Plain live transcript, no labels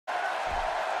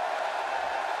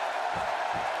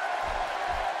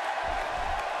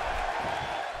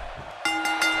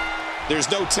There's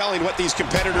no telling what these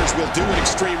competitors will do in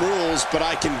Extreme Rules, but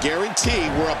I can guarantee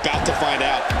we're about to find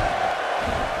out.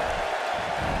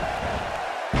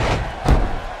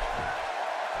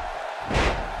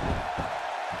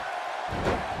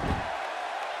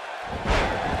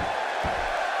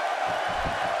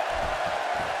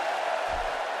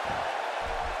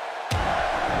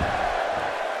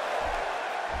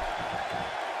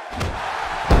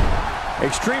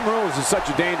 Extreme Rules is such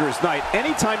a dangerous night.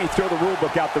 Anytime you throw the rule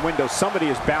book out the window, somebody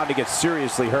is bound to get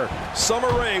seriously hurt. Summer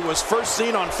Rae was first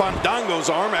seen on Fandango's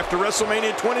arm after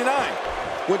WrestleMania 29.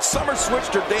 When Summer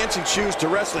switched her dancing shoes to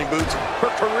wrestling boots, her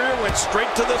career went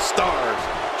straight to the stars.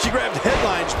 She grabbed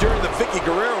headlines during the Vicky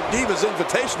Guerrero Divas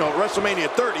Invitational at WrestleMania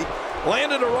 30,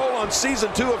 landed a role on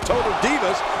Season 2 of Total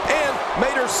Divas, and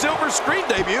made her silver screen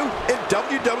debut in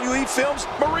WWE Films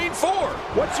Marine 4.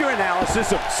 What's your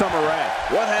analysis of Summer Rae?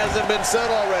 What hasn't been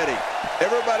said already?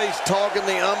 Everybody's talking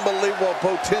the unbelievable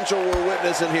potential we're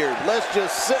witnessing here. Let's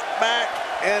just sit back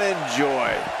and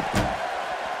enjoy.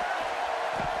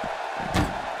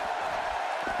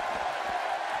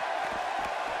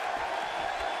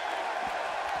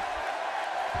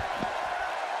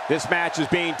 This match is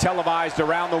being televised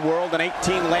around the world in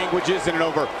 18 languages and in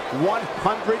over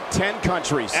 110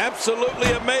 countries. Absolutely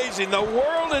amazing. The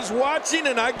world is watching,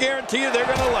 and I guarantee you they're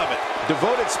going to love it.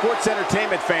 Devoted sports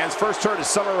entertainment fans first heard of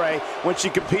Summer Rae when she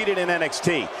competed in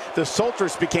NXT. The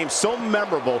Sultress became so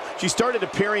memorable, she started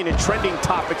appearing in trending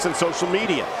topics on social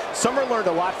media. Summer learned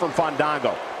a lot from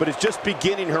Fandango, but is just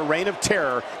beginning her reign of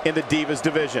terror in the Divas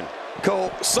division.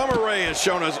 Cole, Summer Rae has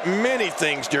shown us many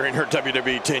things during her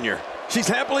WWE tenure. She's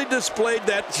happily displayed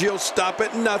that she'll stop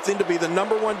at nothing to be the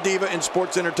 #1 diva in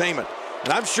sports entertainment.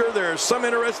 And I'm sure there are some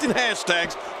interesting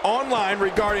hashtags online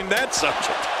regarding that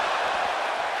subject.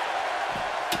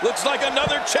 Looks like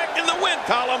another check in the win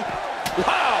column.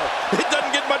 Wow, it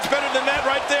doesn't get much better than that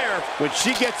right there. When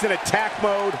she gets in attack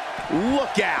mode,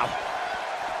 look out.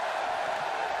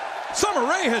 Summer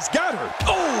Rae has got her.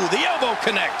 Oh, the elbow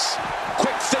connects.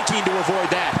 Quick thinking to avoid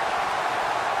that.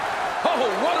 Oh,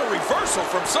 what a reversal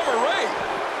from Summer Rae.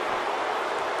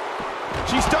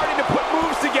 She's starting to put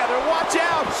moves together. Watch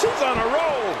out. She's on a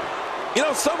roll. You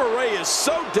know, Summer Rae is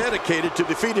so dedicated to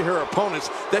defeating her opponents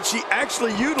that she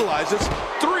actually utilizes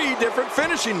 3 different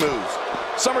finishing moves.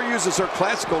 Summer uses her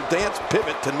classical dance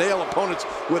pivot to nail opponents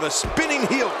with a spinning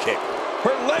heel kick,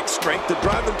 her leg strength to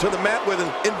drive them to the mat with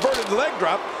an inverted leg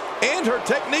drop, and her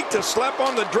technique to slap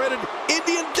on the dreaded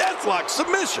Indian Deathlock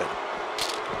submission.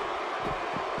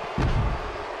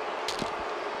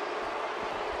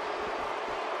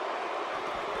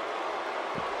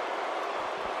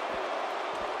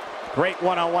 Great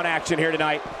one-on-one action here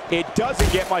tonight. It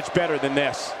doesn't get much better than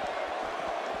this.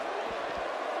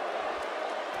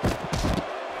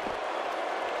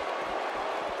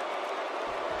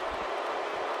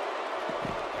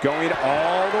 Going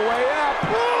all the way up.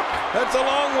 Woo! That's a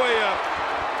long way up.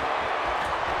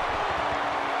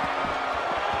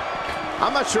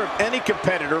 I'm not sure if any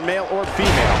competitor, male or female,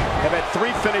 have had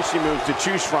 3 finishing moves to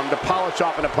choose from to polish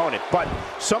off an opponent. But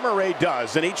Summer Rae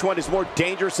does, and each one is more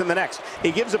dangerous than the next.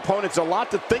 It gives opponents a lot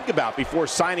to think about before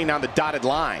signing on the dotted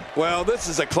line. Well, this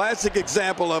is a classic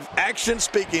example of action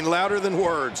speaking louder than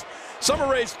words. Summer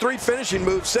Rae's 3 finishing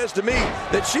moves says to me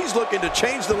that she's looking to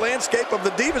change the landscape of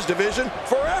the Divas division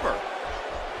forever.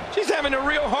 She's having a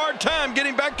real hard time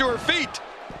getting back to her feet.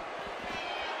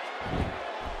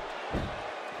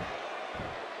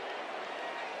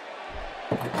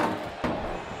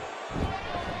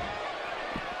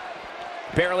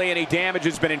 Barely any damage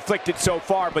has been inflicted so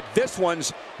far, but this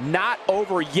one's not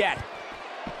over yet.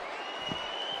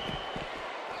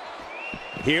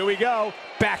 Here we go,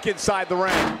 back inside the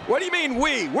ring. What do you mean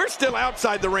we? We're still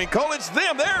outside the ring, Cole. It's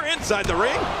them. They're inside the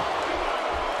ring.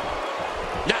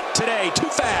 Not today, too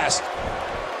fast.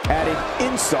 Adding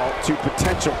insult to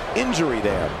potential injury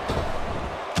there.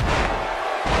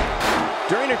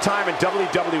 During her time in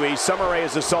WWE, Summer Rae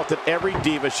has assaulted every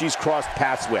diva she's crossed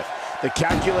paths with. The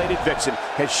calculated vixen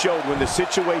has showed when the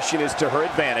situation is to her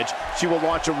advantage, she will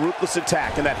launch a ruthless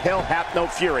attack, and that hell hath no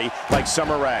fury like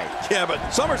Summer Rae. Yeah, but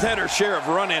Summer's had her share of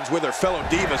run-ins with her fellow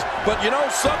divas. But you know,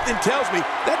 something tells me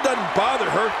that doesn't bother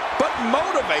her, but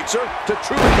motivates her to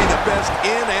truly be the best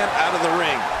in and out of the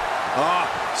ring.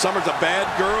 Summer's a bad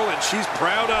girl, and she's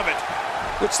proud of it.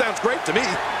 Which sounds great to me.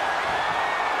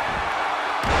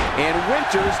 And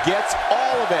Winters gets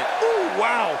all of it. Ooh,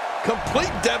 wow.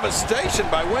 Complete devastation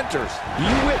by Winters.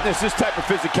 You witness this type of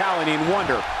physicality and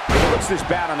wonder, if it looks this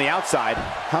bad on the outside,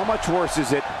 how much worse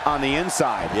is it on the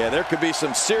inside? Yeah, there could be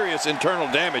some serious internal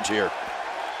damage here.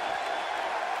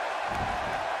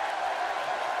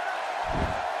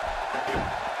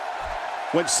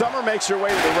 When Summer makes her way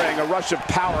to the ring, a rush of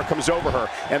power comes over her,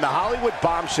 and the Hollywood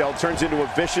bombshell turns into a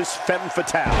vicious femme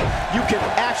fatale. You can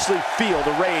actually feel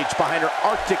the rage behind her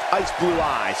Arctic ice blue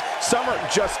eyes. Summer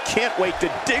just can't wait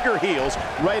to dig her heels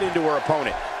right into her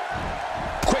opponent.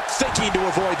 Quick thinking to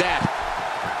avoid that.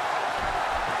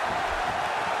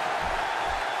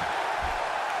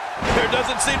 There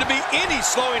doesn't seem to be any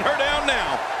slowing her down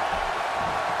now.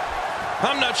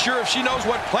 I'm not sure if she knows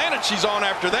what planet she's on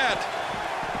after that.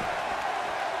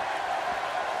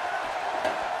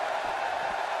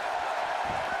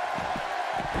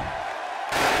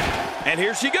 And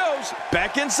here she goes,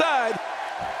 back inside.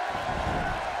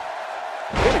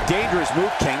 What a dangerous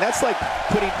move, King. That's like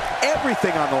putting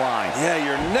everything on the line. Yeah,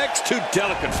 your neck's too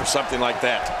delicate for something like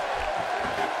that.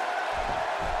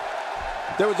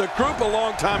 There was a group a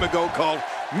long time ago called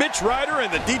Mitch Ryder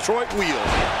and the Detroit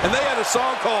Wheels, and they had a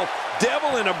song called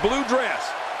Devil in a Blue Dress.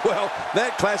 Well,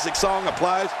 that classic song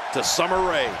applies to Summer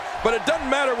Rae. But it doesn't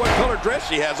matter what color dress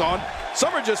she has on.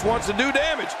 Summer just wants to do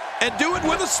damage, and do it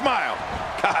with a smile.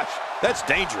 Gosh, that's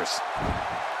dangerous.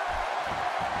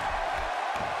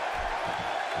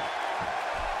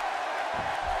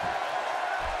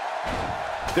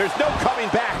 There's no coming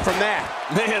back from that.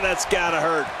 Man, that's gotta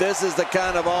hurt. This is the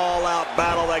kind of all-out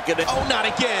battle that could... Oh, not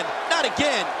again. Not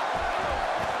again.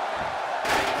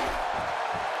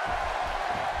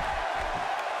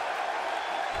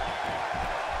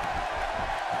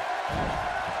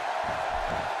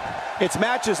 It's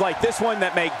matches like this one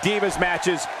that make Divas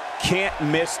matches can't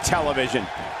miss television.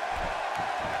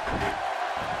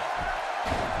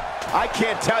 I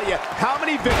can't tell you how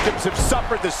many victims have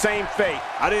suffered the same fate.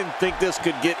 I didn't think this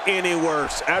could get any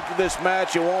worse. After this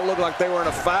match, it won't look like they were in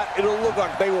a fight. It'll look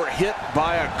like they were hit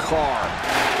by a car.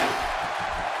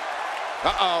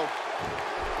 Uh-oh.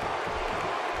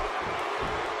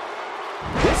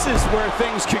 This is where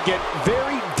things could get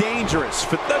very dangerous.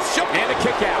 For the show. And a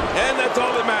kick out. And that's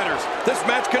all that matters. This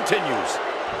match continues.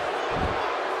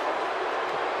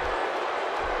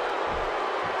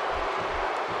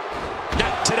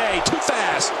 Not today. Too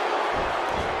fast.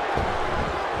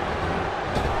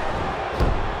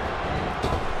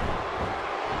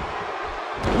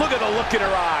 Look at the look in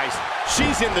her eyes.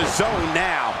 She's in the zone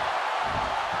now.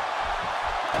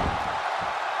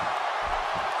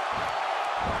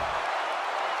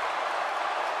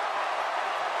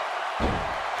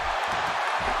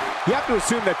 You have to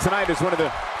assume that tonight is one of the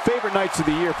favorite nights of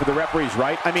the year for the referees,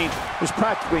 right? I mean, there's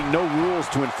practically no rules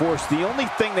to enforce. The only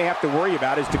thing they have to worry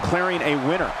about is declaring a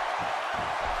winner.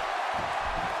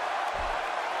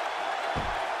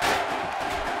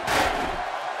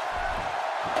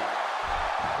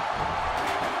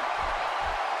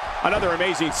 Another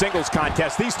amazing singles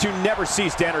contest. These two never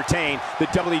cease to entertain the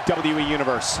WWE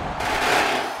Universe.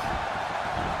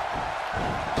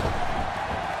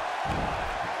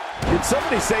 Did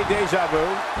somebody say deja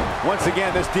vu? Once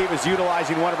again, this Diva's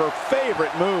utilizing one of her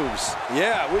favorite moves.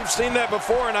 Yeah, we've seen that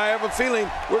before, and I have a feeling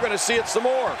we're going to see it some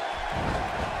more.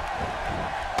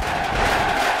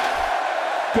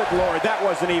 Good Lord, that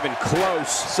wasn't even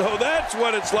close. So that's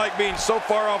what it's like being so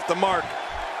far off the mark.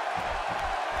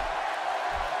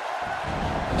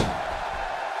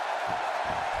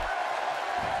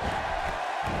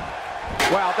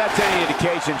 Well, that's any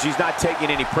indication she's not taking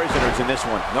any prisoners in this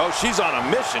one. No, she's on a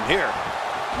mission here.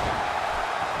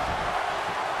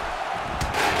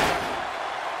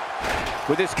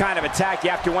 With this kind of attack, you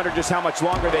have to wonder just how much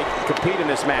longer they can compete in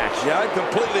this match. Yeah, I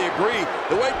completely agree.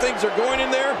 The way things are going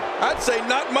in there, I'd say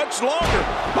not much longer.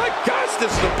 My gosh,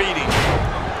 this is a beating.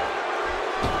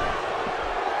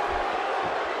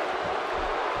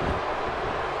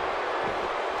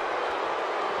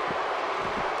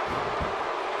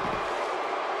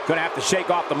 Going to have to shake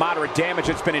off the moderate damage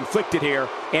that's been inflicted here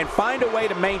and find a way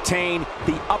to maintain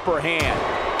the upper hand.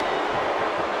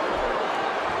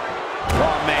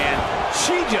 Oh, man,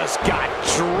 she just got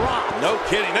dropped. No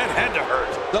kidding, that had to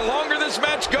hurt. The longer this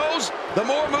match goes, the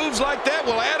more moves like that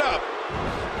will add up.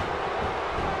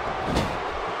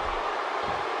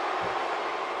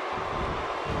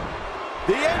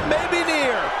 The end may be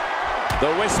near.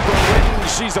 The whisper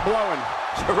rings, she's a-blowing.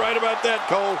 You're right about that,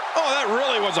 Cole. Oh, that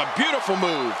really was a beautiful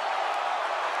move.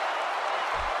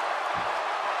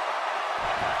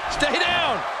 Stay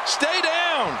down! Stay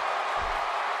down!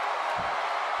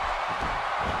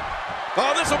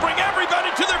 Oh, this will bring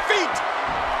everybody to their feet!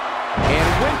 And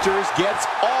Winters gets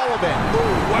all of it.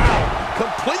 Ooh, wow.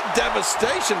 Complete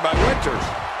devastation by Winters.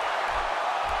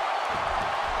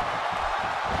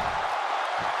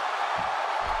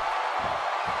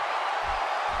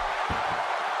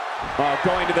 Oh,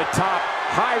 going to the top,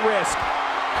 high risk.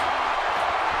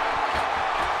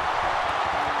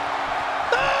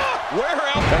 Ah! Wear her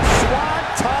out. The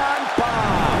Swanton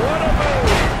Bomb. What a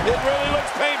move. It really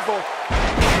looks painful.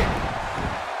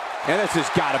 And this has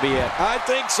got to be it. I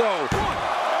think so. 1,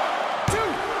 2,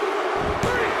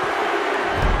 3.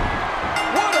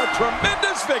 What a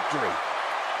tremendous victory.